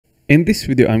In this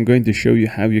video, I'm going to show you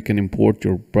how you can import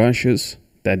your brushes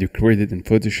that you created in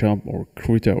Photoshop or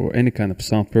Krita or any kind of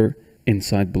software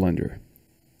inside Blender.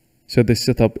 So the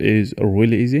setup is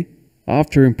really easy.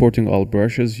 After importing all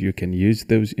brushes, you can use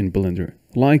those in Blender,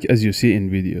 like as you see in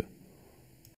video.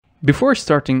 Before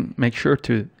starting, make sure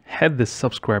to hit the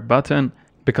subscribe button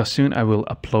because soon I will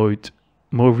upload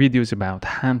more videos about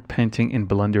hand painting in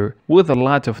Blender with a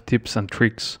lot of tips and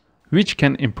tricks which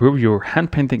can improve your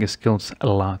hand painting skills a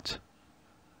lot.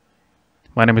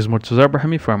 My name is Murtaza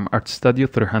Abrahami from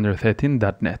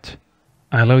ArtStudio313.net.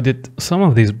 I loaded some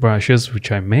of these brushes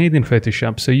which I made in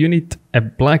Photoshop, so you need a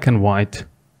black and white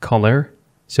color.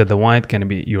 So the white can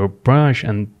be your brush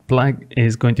and black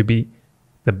is going to be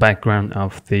the background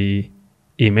of the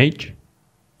image.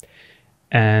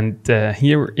 And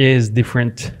here is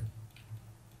different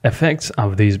effects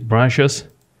of these brushes.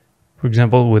 For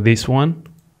example, with this one,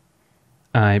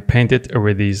 I painted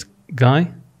over this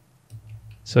guy.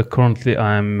 So currently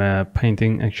I'm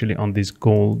painting actually on these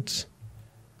golds.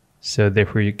 So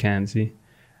therefore you can see.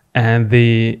 And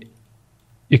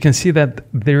you can see that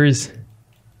there is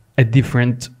a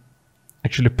different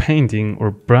actually painting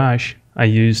or brush I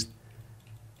used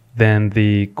than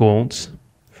the golds.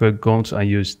 For golds I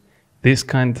used this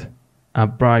kind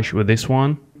of brush with this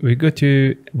one. We go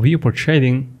to viewport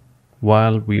shading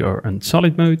while we are on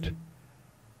solid mode.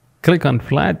 Click on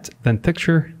flat, then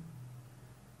texture,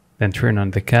 then turn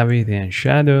on the cavity and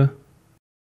shadow.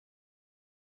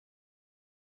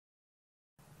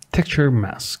 Texture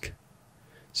mask.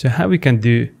 So how we can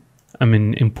do,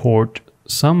 import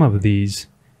some of these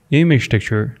image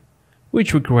texture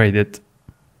which we created.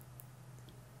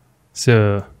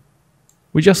 So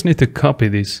we just need to copy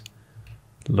this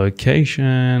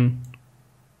location.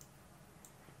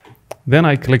 Then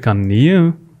I click on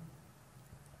new.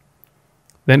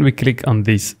 Then we click on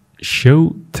this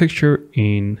show texture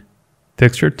in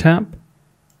texture tab.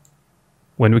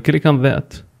 When we click on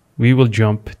that, we will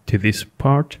jump to this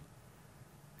part.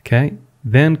 Okay,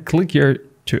 then click here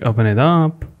to open it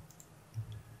up,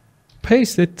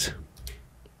 paste it,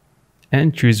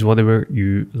 and choose whatever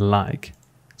you like.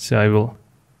 So I will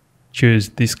choose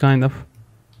this kind of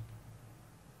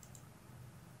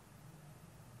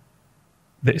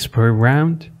this per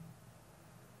round.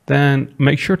 Then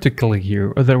make sure to click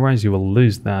here, otherwise you will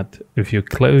lose that if you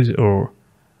close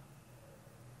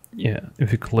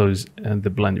if you close the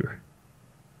Blender.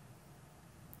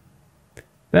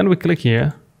 Then we click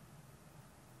here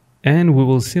and we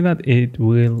will see that it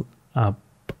will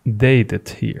update it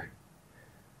here.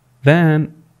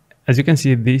 Then as you can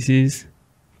see, this is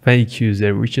fake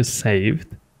user which is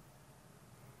saved.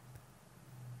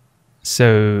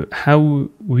 So how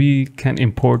we can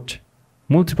import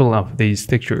multiple of these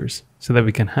textures so that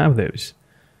we can have those.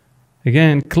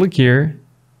 Again, click here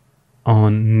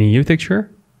on new texture.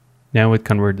 Now it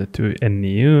converted to a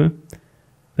new.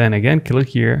 Then again, click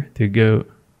here to go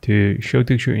to show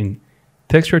texture in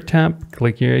texture tab.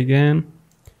 Click here again,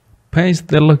 paste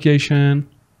the location.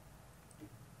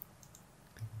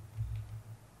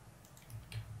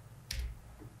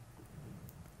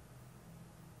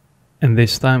 And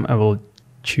this time I will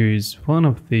choose one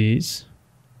of these.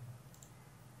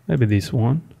 Maybe this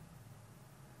one.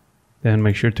 Then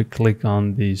make sure to click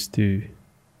on these two.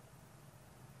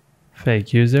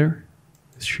 Fake user,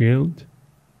 shield.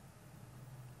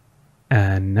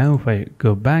 And now if I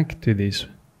go back to this,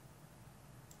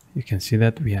 you can see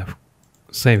that we have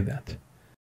saved that.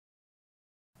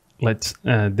 Let's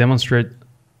demonstrate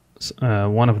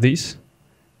one of these.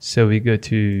 So we go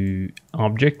to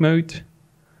object mode.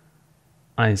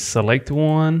 I select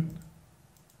one.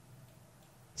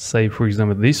 Say for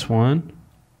example this one,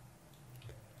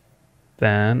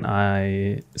 then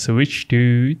I switch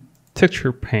to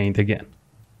texture paint again.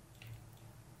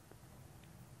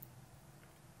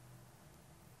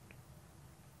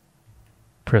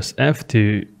 Press F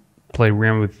to play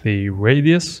around with the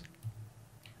radius,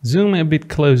 zoom a bit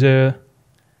closer,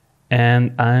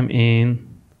 and I'm in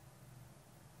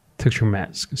texture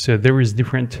mask. So there is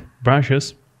different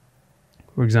brushes.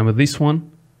 For example this one,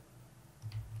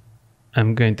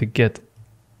 I'm going to get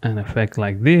an effect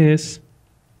like this.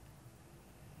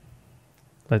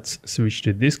 Let's switch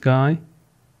to this guy.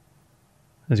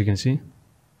 As you can see,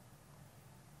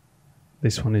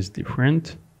 this one is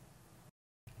different.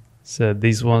 So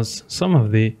this was some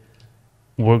of the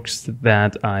works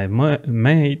that I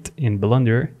made in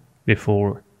Blender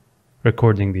before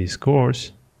recording this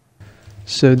course.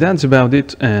 So that's about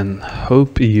it, and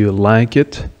hope you like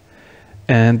it.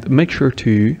 And make sure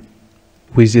to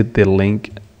visit the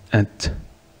link at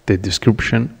the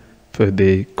description for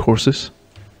the courses.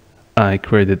 I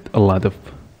created a lot of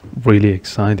really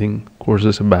exciting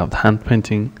courses about hand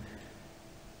painting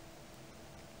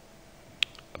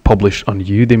published on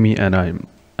Udemy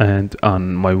and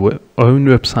on my own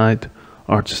website,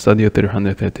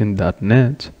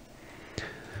 artstudio313.net.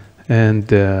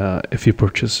 And if you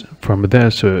purchase from there,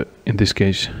 so in this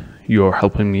case you're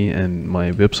helping me and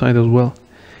my website as well.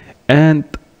 And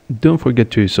don't forget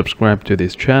to subscribe to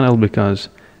this channel, because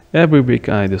every week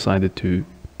I decided to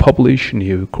publish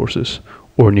new courses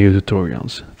or new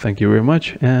tutorials. Thank you very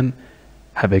much and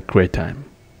have a great time.